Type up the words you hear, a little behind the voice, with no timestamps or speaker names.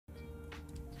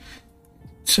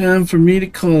Time for me to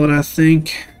call it, I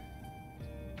think.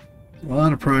 A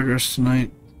lot of progress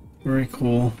tonight. Very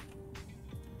cool.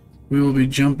 We will be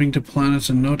jumping to planets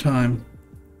in no time.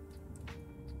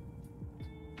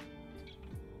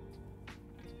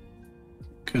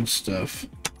 Good stuff.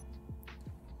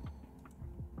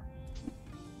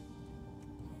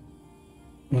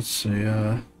 Let's see,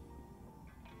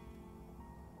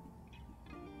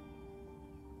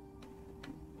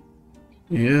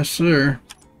 yes, sir.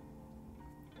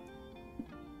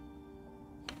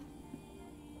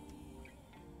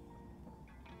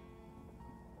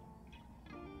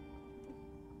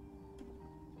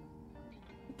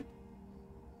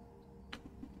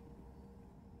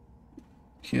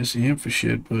 Can't see him for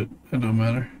shit, but that don't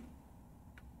matter.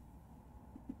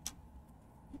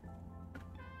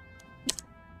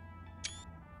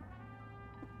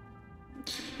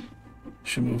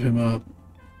 Should move him up.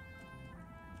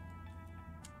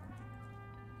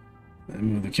 And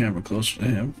move the camera closer to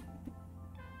him.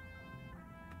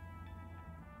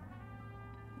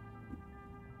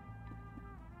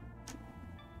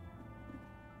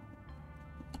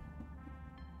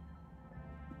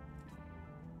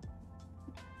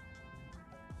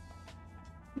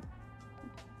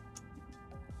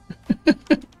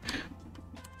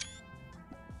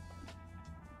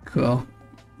 Cool.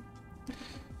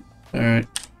 Alright.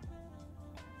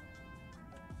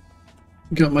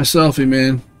 Got my selfie,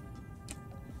 man.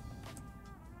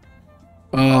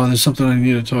 Oh, there's something I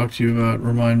need to talk to you about.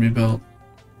 Remind me, Belt.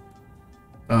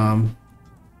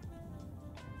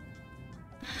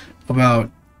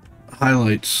 About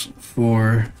highlights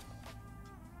for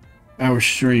our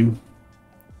stream.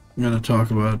 I'm going to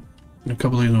talk about a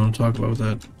couple things I want to talk about with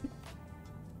that.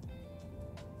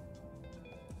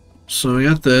 So we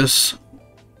got this.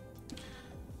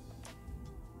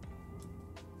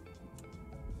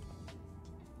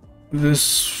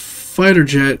 This fighter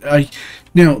jet.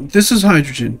 Now this is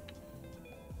hydrogen,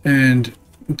 and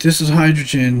this is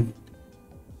hydrogen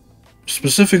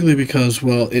specifically because,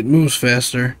 well, it moves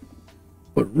faster.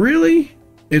 But really,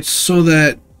 it's so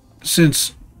that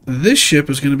since this ship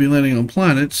is going to be landing on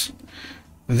planets,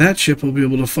 that ship will be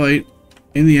able to fight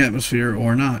in the atmosphere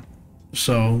or not.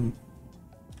 So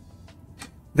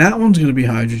that one's going to be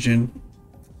hydrogen,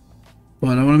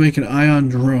 but I want to make an ion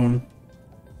drone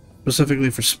specifically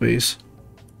for space.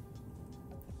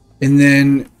 And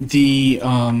then the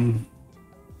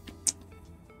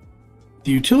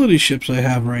utility ships I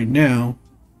have right now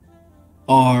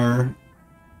are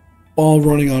all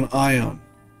running on ion.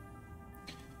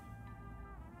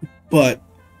 But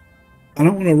I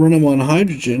don't want to run them on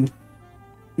hydrogen,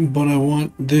 but I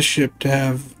want this ship to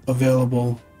have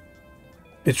available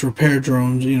its repair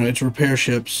drones, you know, its repair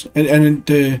ships, and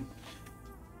the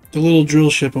little drill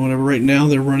ship and whatever. Right now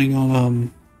they're running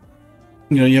on,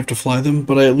 you know, you have to fly them,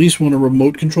 but I at least want to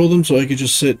remote control them so I could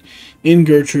just sit in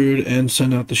Gertrude and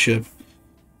send out the ship.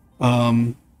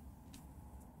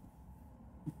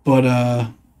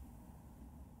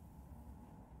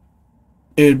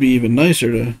 It'd be even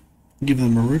nicer to give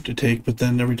them a route to take, but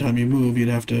then every time you move, you'd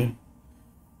have to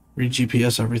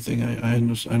re-GPS everything. I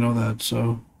know that,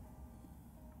 so.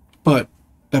 But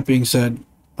that being said,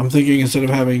 I'm thinking instead of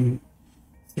having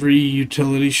 3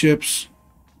 utility ships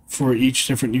for each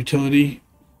different utility,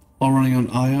 all running on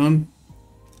ion,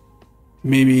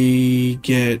 maybe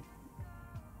get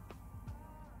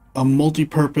a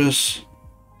multi-purpose,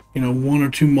 you know, 1 or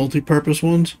 2 multi-purpose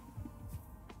ones,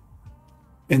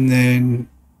 and then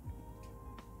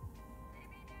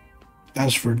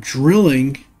as for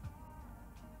drilling,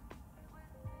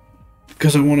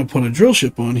 because I want to put a drill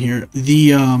ship on here,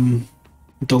 the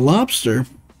Lobster,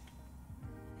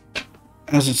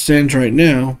 as it stands right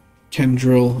now, can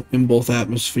drill in both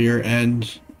atmosphere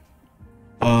and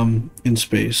in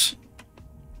space.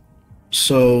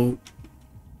 So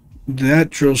that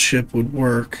drill ship would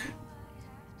work.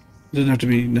 It doesn't have to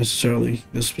be necessarily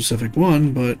this specific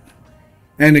one, but,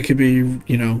 and it could be,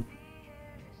 you know,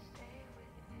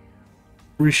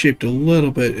 reshaped a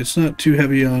little bit. It's not too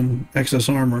heavy on excess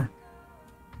armor.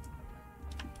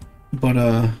 But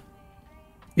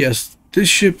yes, this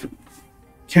ship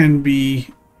can be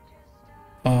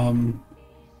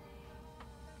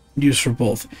used for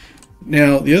both.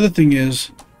 Now the other thing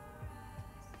is,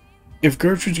 if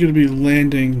Gertrude's going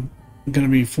to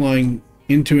be flying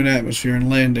into an atmosphere and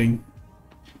landing,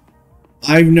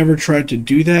 I've never tried to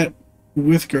do that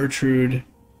with Gertrude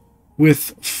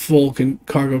with full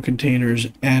cargo containers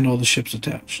and all the ships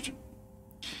attached.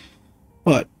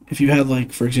 But if you had,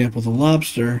 like, for example, the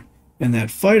Lobster and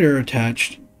that fighter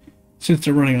attached, since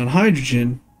they're running on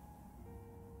hydrogen,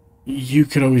 you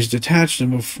could always detach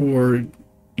them before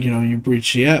you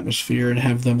breach the atmosphere and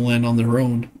have them land on their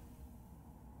own.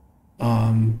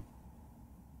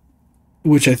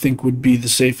 Which I think would be the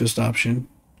safest option.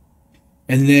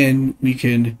 And then we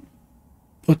can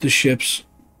put the ships,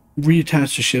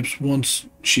 reattach the ships once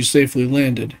she's safely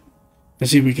landed, and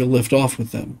see if we can lift off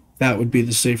with them. That would be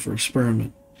the safer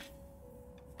experiment.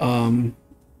 That's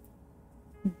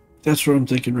what I'm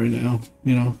thinking right now,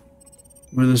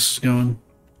 where this is going.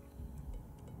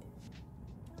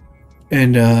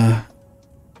 And,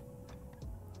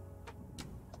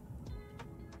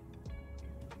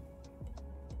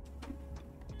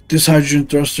 this hydrogen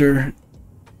thruster,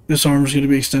 this arm is going to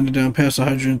be extended down past the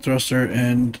hydrogen thruster,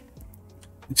 and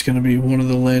it's going to be one of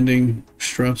the landing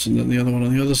struts and then the other one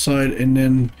on the other side, and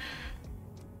then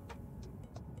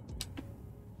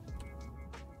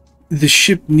the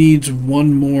ship needs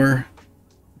one more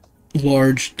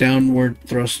large downward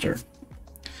thruster.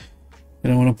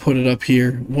 And I want to put it up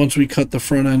here. Once we cut the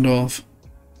front end off,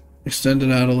 extend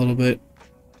it out a little bit.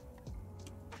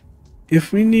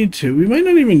 If we need to, we might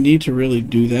not even need to really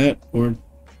do that or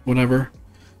whatever.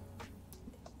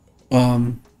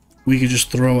 We could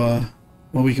just throw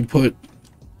we can put,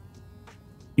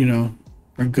 our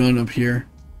gun up here.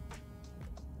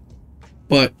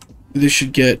 But this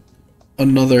should get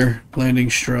another landing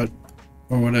strut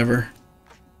or whatever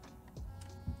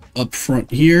up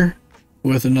front here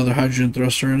with another hydrogen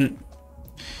thruster in it.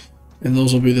 And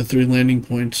those will be the 3 landing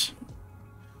points.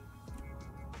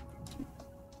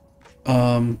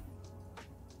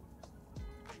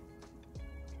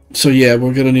 So yeah,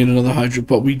 we're gonna need another hydrogen,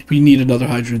 but we need another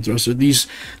hydrogen thruster. These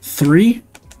 3,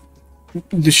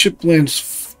 the ship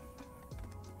lands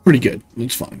pretty good.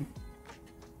 It's fine.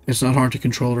 It's not hard to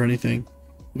control or anything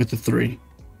with the 3.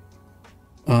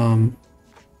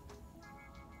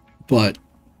 But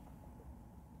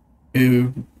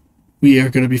we are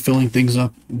going to be filling things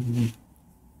up.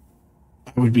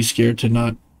 I would be scared to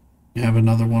not have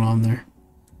another one on there.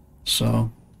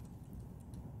 So,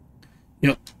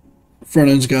 yep. Front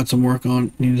end's got some work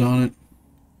needs on it.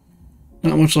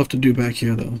 Not much left to do back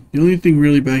here, though. The only thing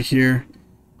really back here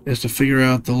is to figure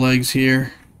out the legs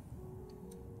here.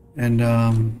 And,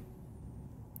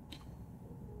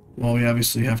 well, we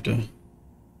obviously have to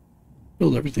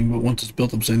build everything, but once it's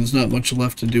built, I'm saying there's not much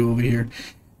left to do over here.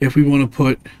 If we want to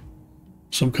put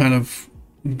some kind of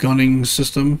gunning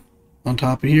system on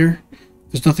top of here,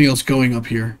 there's nothing else going up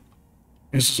here.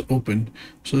 It's just open.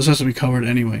 So this has to be covered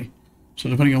anyway. So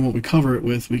depending on what we cover it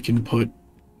with, we can put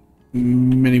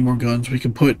many more guns. We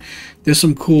can put, there's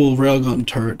some cool railgun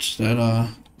turrets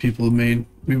that people have made.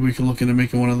 Maybe we can look into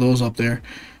making one of those up there.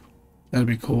 That'd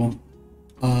be cool.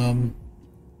 But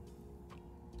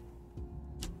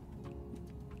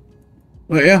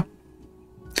yeah.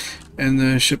 And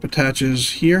the ship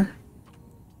attaches here.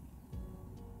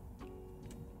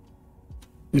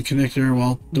 The connector,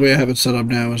 well, the way I have it set up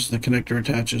now is the connector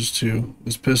attaches to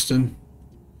this piston.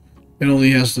 It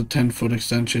only has the 10-foot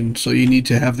extension, so you need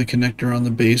to have the connector on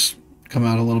the base come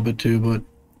out a little bit too, but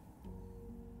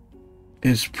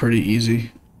it's pretty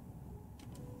easy.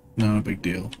 Not a big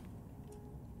deal.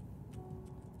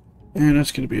 And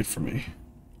that's going to be it for me.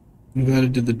 I'm glad I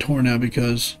did the tour now,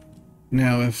 because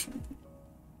now if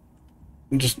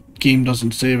just game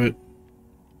doesn't save it,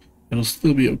 it'll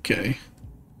still be okay.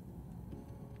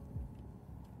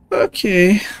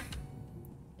 Okay.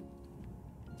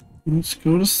 Let's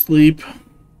go to sleep.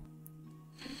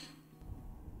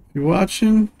 If you're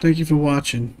watching, thank you for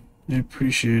watching. I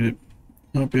appreciate it.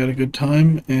 I hope you had a good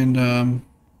time, and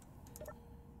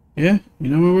yeah, you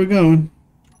know where we're going.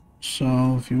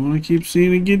 So if you want to keep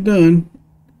seeing it get done,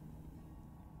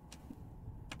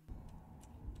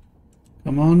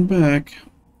 come on back.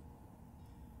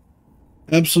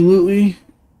 Absolutely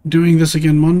doing this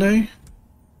again Monday,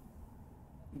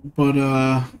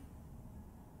 but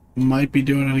might be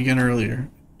doing it again earlier.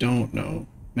 Don't know.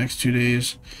 Next 2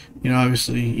 days,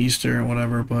 obviously Easter and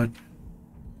whatever, but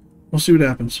we'll see what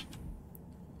happens.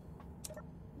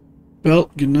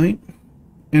 Belt, good night.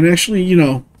 And actually,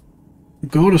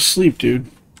 go to sleep, dude.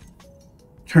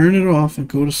 Turn it off and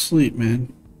go to sleep,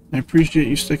 man. I appreciate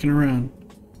you sticking around.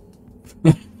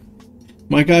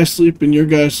 My guy's sleeping, your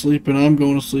guy's sleeping, I'm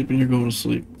going to sleep, and you're going to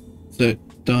sleep. That's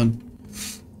it. Done.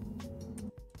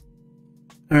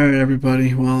 Alright,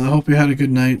 everybody. Well, I hope you had a good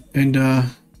night. And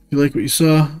if you like what you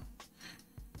saw,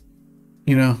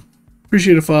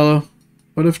 appreciate a follow.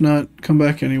 But if not, come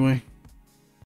back anyway.